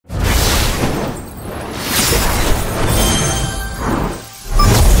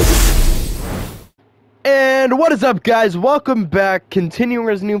And what is up, guys? Welcome back. Continuing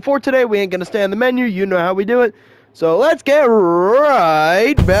Resident Evil 4 today. We ain't gonna stay on the menu. You know how we do it. So let's get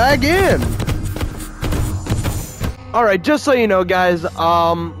right back in. Alright, just so you know, guys,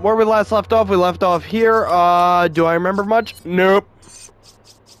 where we last left off here. Do I remember much? Nope.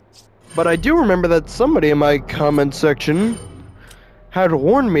 But I do remember that somebody in my comment section had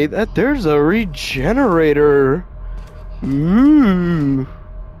warned me that there's a regenerator. Ooh.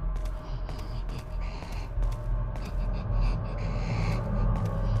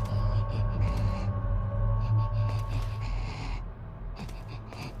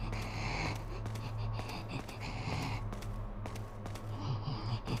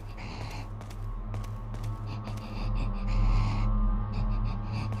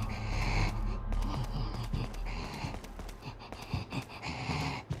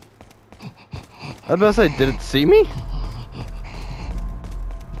 I was about to say, did it see me?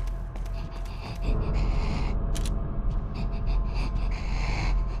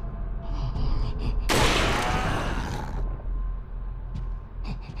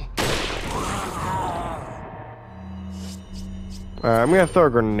 Alright, I'm gonna throw a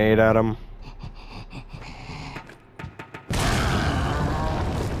grenade at him.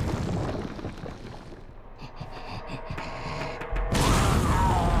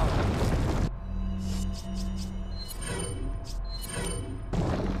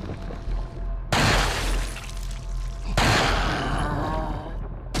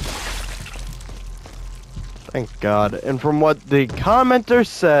 Thank God. And from what the commenter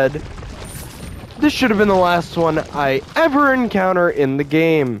said, this should have been the last one I ever encounter in the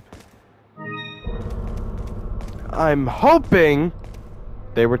game. I'm hoping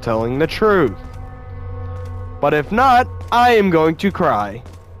they were telling the truth. But if not, I am going to cry.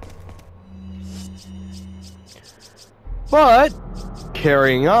 But,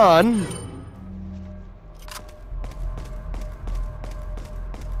 carrying on.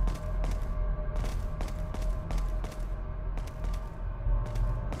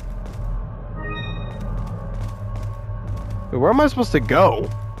 Where am I supposed to go?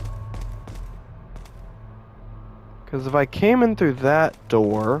 Because if I came in through that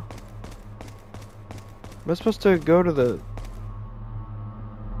door, am I supposed to go to the...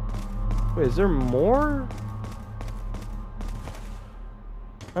 Wait, is there more?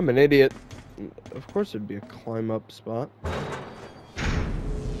 I'm an idiot. Of course there'd be a climb up spot.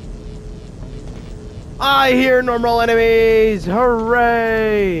 I hear normal enemies!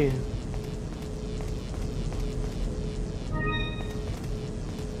 Hooray!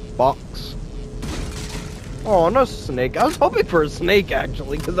 Box. Oh, no snake. I was hoping for a snake,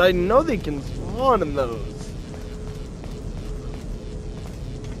 actually, because I know they can spawn in those.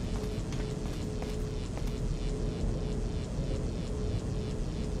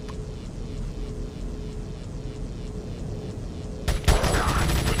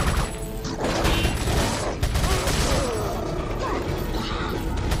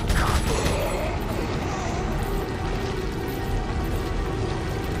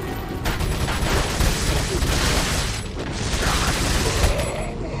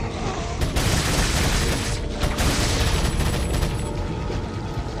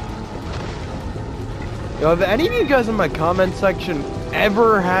 Yo, have any of you guys in my comment section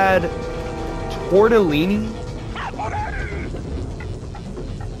ever had tortellini?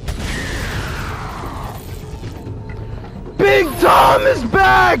 Big Tom is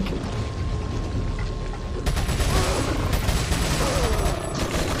back!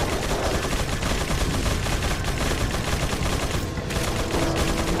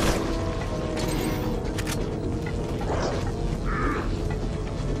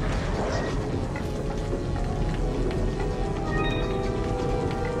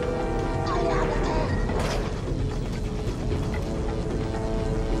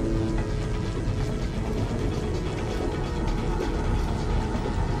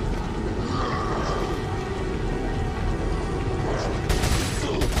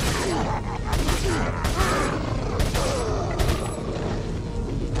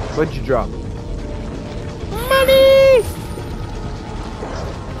 What'd you drop? Money!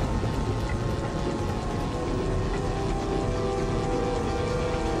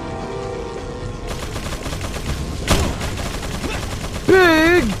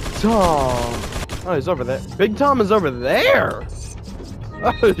 Big Tom! Oh, he's over there. Big Tom is over there!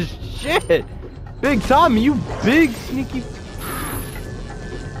 Oh, shit! Big Tom, you big sneaky...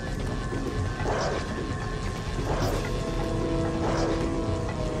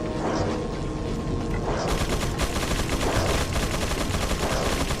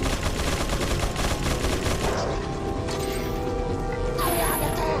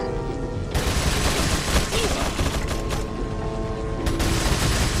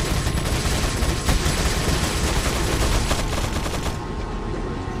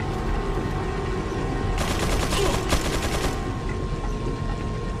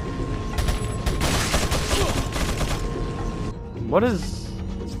 What is...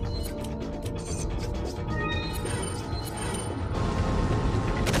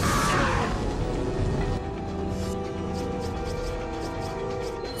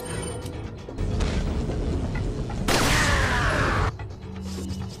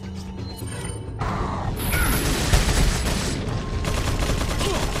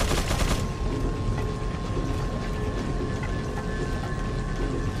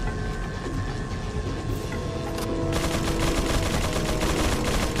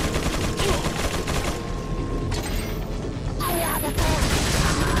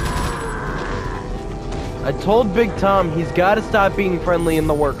 I told Big Tom he's gotta stop being friendly in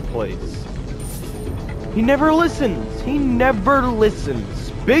the workplace. He never listens. He never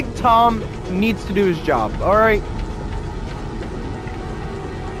listens. Big Tom needs to do his job, alright?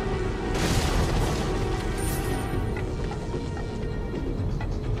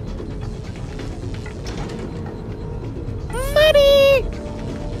 Money!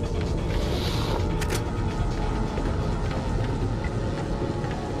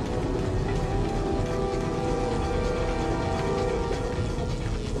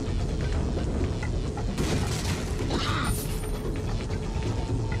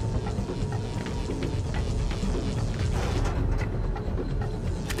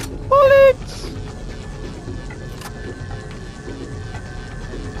 Bullets!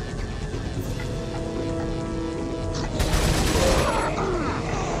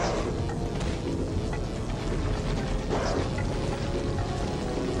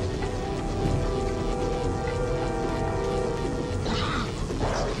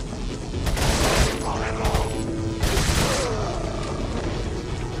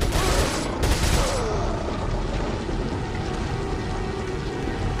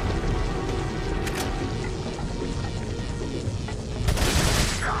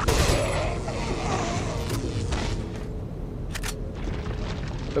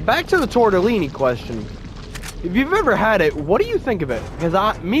 But back to the tortellini question. If you've ever had it, what do you think of it?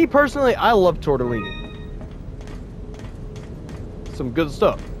 Because me personally, I love tortellini. Some good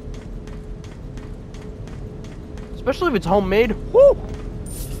stuff. Especially if it's homemade. Woo!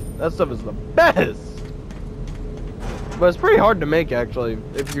 That stuff is the best. But it's pretty hard to make, actually,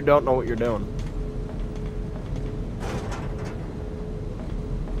 if you don't know what you're doing.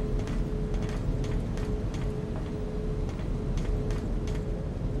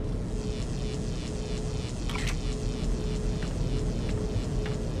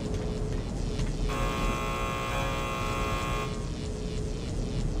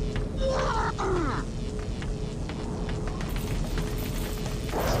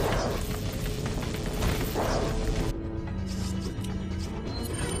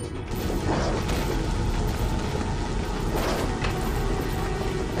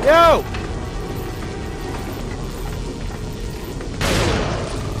 Yo!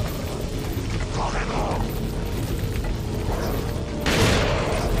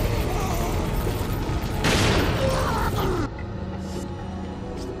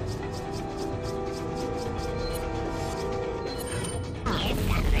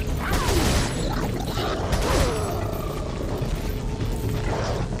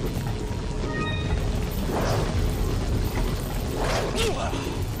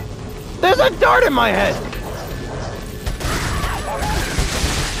 There's a dart in my head!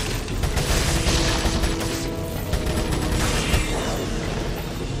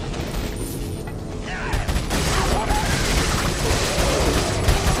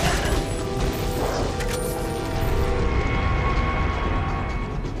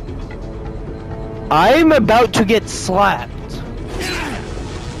 I'm about to get slapped.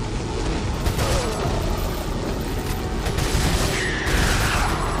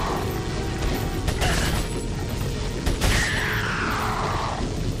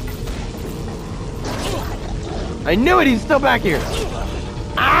 I knew it, he's still back here.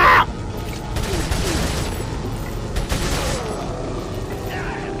 Ah!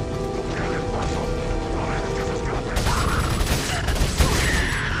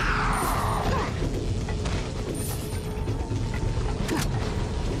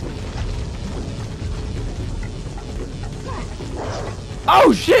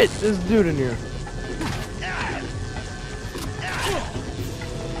 Oh shit! There's a dude in here.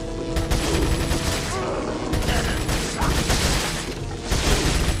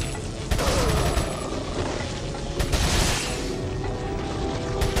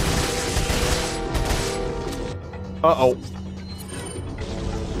 Uh-oh.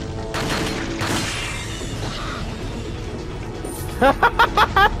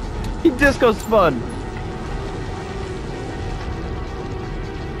 He disco spun.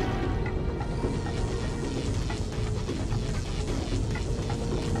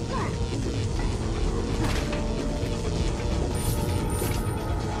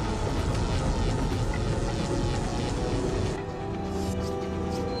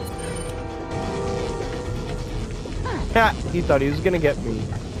 Ha! He thought he was gonna get me.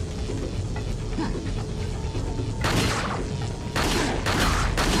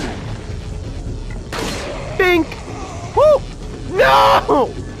 Bink! Woo!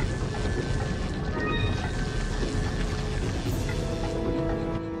 No!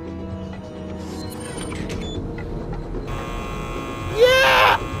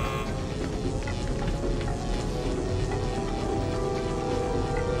 Yeah!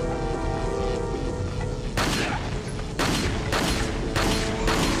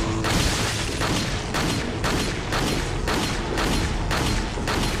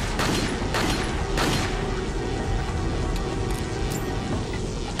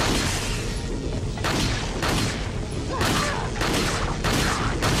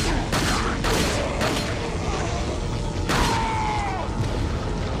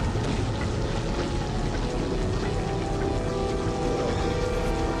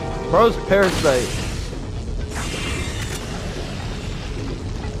 Bro's parasite.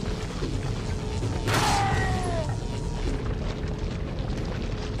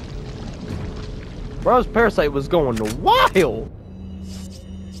 Bro's parasite was going wild.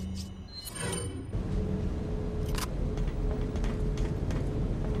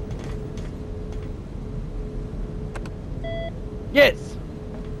 Yes.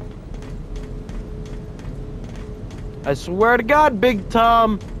 I swear to God, Big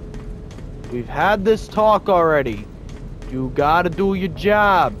Tom. We've had this talk already. You gotta do your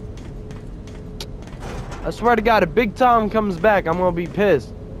job. I swear to God, if Big Tom comes back, I'm gonna be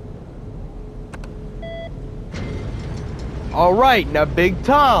pissed. Alright, now Big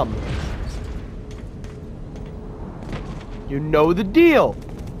Tom. You know the deal.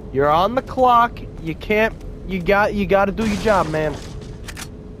 You're on the clock. You can't, you gotta do your job, man.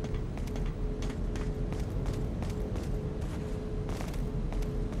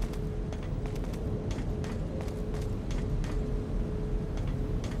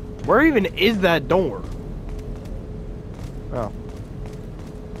 Where even is that door? Oh.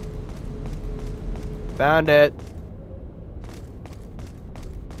 Found it.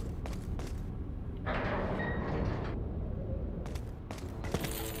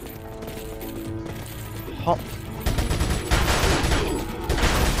 Huh.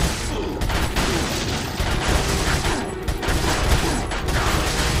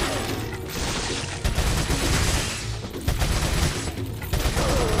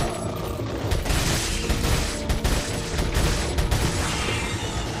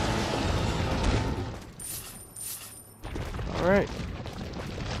 Alright.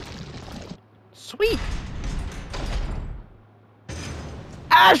 Sweet!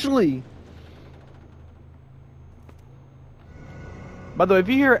 Ashley! By the way, if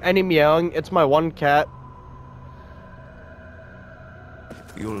you hear any meowing, it's my one cat.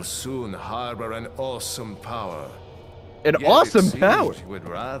 You'll soon harbor an awesome power. An Yet awesome it seems power? You would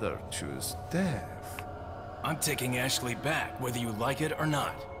rather choose death. I'm taking Ashley back, whether you like it or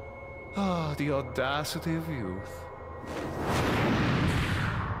not. Ah, the audacity of youth.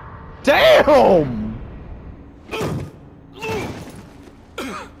 Damn!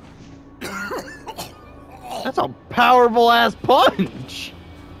 That's a powerful ass punch!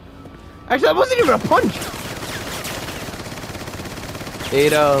 Actually, that wasn't even a punch!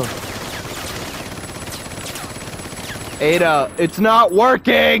 Ada. Ada, it's not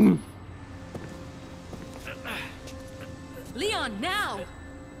working! Leon, now!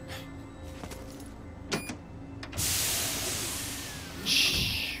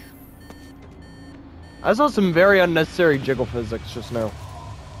 Shh. I saw some very unnecessary jiggle physics just now.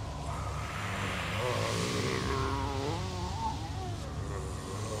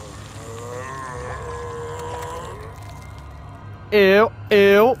 Ew,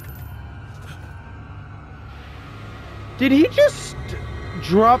 ew. Did he just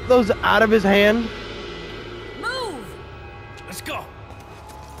drop those out of his hand? Move! Let's go.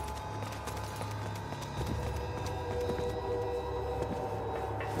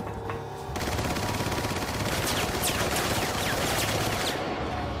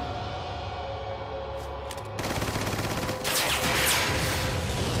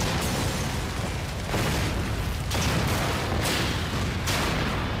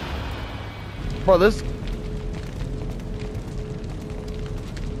 Bro, this...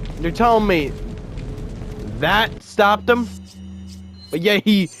 You're telling me that stopped him? But yeah,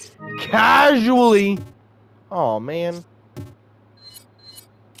 he casually... Oh man.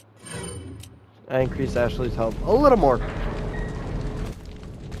 I increased Ashley's health a little more.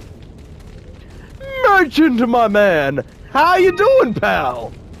 Merchant, my man! How you doing,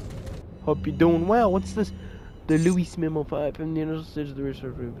 pal? Hope you're doing well. What's this? The Louis Memo 5 from the initial stage of the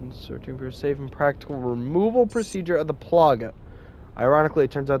research, we've been searching for a safe and practical removal procedure of the Plaga. Ironically,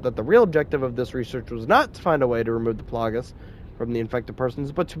 it turns out that the real objective of this research was not to find a way to remove the Plagas from the infected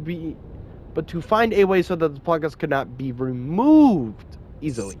persons, but to find a way so that the Plagas could not be removed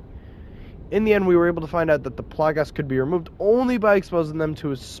easily. In the end, we were able to find out that the Plagas could be removed only by exposing them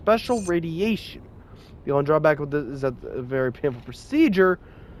to a special radiation. The only drawback with this is that it's a very painful procedure.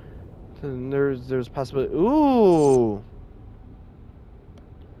 And there's possibility. Ooh.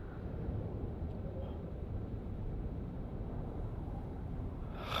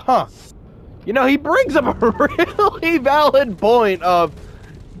 Huh. You know, he brings up a really valid point of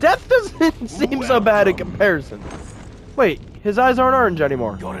death doesn't seem so bad in comparison. Wait, his eyes aren't orange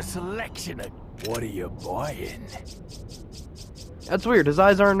anymore. Got a selection of what are you buying? That's weird. His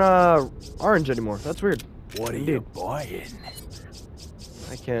eyes aren't orange anymore. That's weird. What are you buying?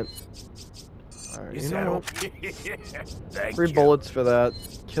 I can't. Alright, Is you that know all? what? Thank 3 you. bullets for that.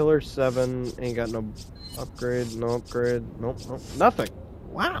 Killer 7. Ain't got no upgrade. No upgrade. Nope. Nope. Nothing.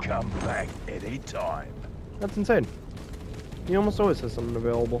 Wow. Come back anytime. That's insane. He almost always has something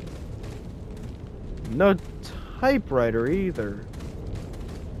available. No typewriter either.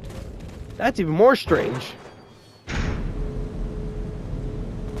 That's even more strange.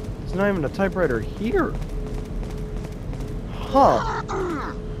 There's not even a typewriter here. Huh.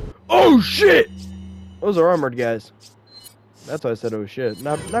 Oh shit! Those are armored guys. That's why I said oh shit.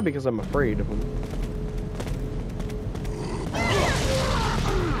 Not because I'm afraid of them.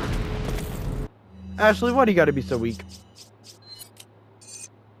 Ashley, why do you gotta be so weak?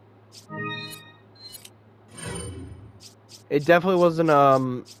 It definitely wasn't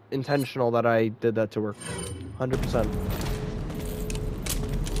intentional that I did that to her. 100%.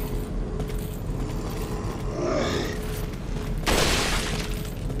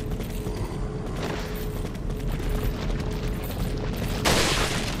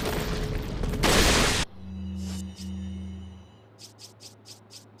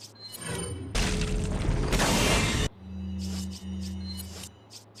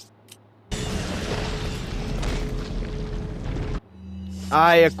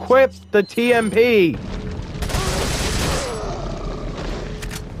 I equipped the TMP.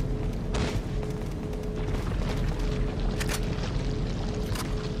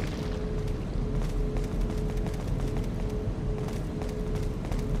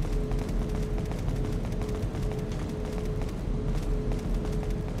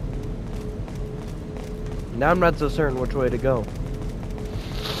 Now I'm not so certain which way to go.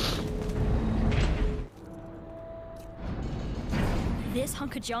 This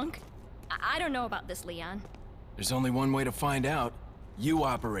hunk of junk? I don't know about this, Leon. There's only one way to find out. You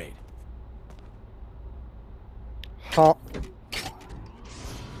operate. Huh.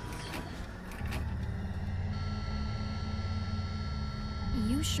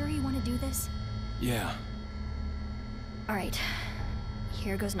 You sure you want to do this? Yeah. All right.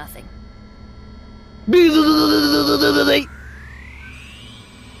 Here goes nothing.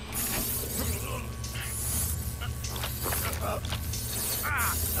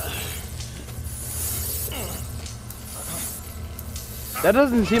 That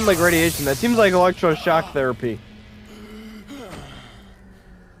doesn't seem like radiation. That seems like electroshock therapy.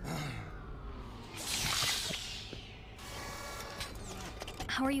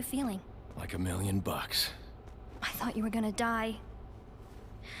 How are you feeling? Like $1,000,000. I thought you were gonna die.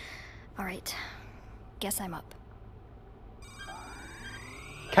 All right. Guess I'm up.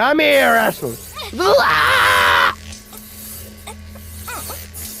 Come here, Ashley.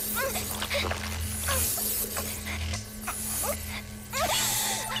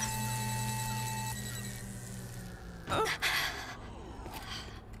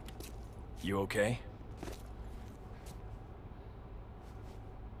 You okay?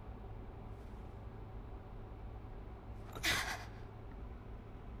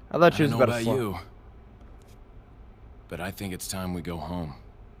 I thought she I was don't know about to about slow. you, but I think it's time we go home.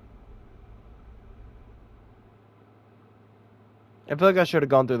 I feel like I should have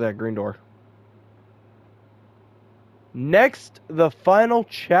gone through that green door. Next, the final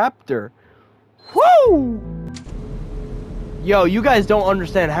chapter. Woo! Yo, you guys don't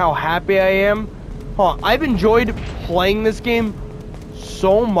understand how happy I am. Huh, I've enjoyed playing this game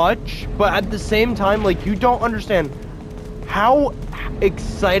so much, but at the same time, like, you don't understand how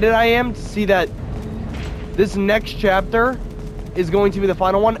excited I am to see that this next chapter is going to be the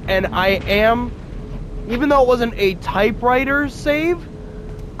final one, and I am, even though it wasn't a typewriter save,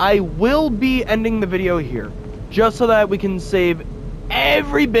 I will be ending the video here, just so that we can save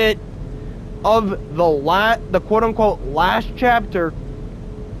every bit of the quote-unquote last chapter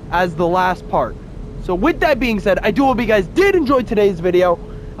as the last part. So with that being said, I do hope you guys did enjoy today's video.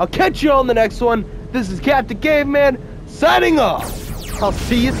 I'll catch you all in the next one. This is Captain Caveman, signing off. I'll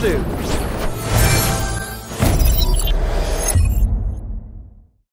see you soon.